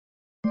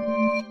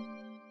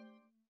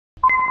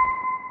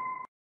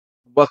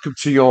Welcome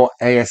to your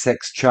ASX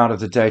chart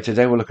of the day.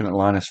 Today we're looking at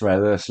Lynas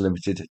Rare Earths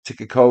Limited,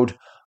 ticker code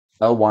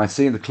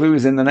LYC. The clue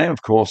is in the name,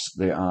 of course.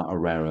 They are a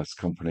rare earths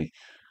company,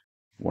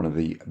 one of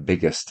the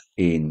biggest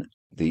in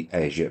the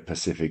Asia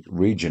Pacific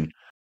region.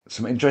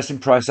 Some interesting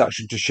price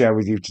action to share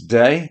with you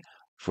today.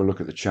 If we look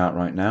at the chart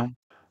right now,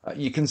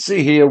 you can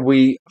see here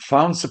we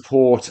found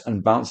support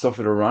and bounced off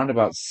at around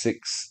about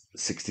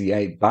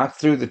 668 back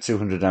through the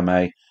 200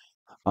 MA.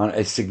 And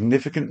a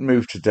significant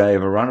move today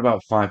of around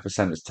about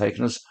 5% has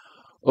taken us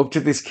up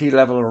to this key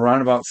level around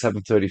about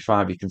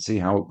 735. You can see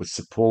how it was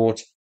support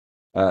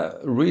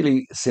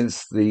really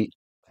since the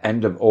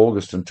end of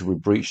August until we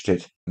breached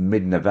it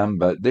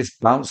mid-November. This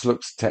bounce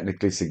looks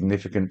technically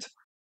significant,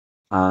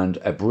 and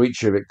a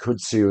breach of it could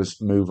see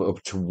us move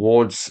up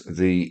towards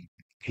the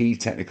key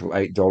technical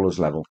 $8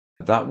 level.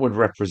 That would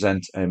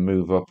represent a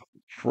move up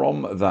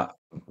from that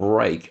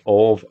break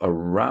of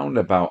around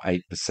about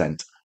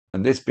 8%.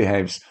 And this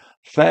behaves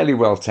fairly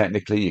well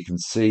technically. You can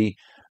see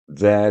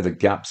there the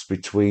gaps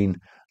between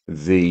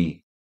the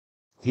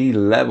key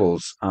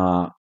levels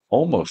are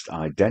almost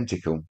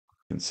identical. You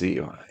can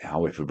see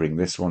how if we bring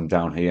this one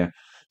down here.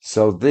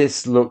 So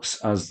this looks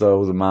as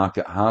though the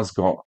market has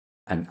got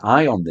an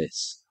eye on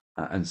this.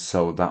 And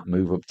so that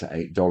move up to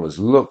 $8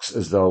 looks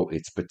as though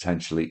it's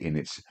potentially in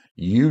its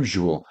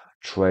usual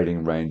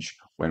trading range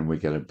when we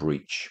get a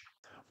breach.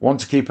 One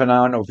to keep an eye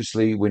on,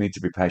 obviously, we need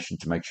to be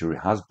patient to make sure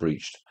it has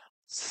breached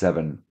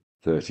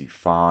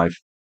 735,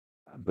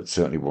 but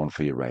certainly one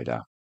for your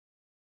radar.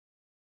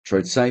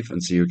 Trade safe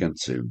and see you again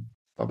soon.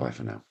 Bye bye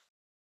for now.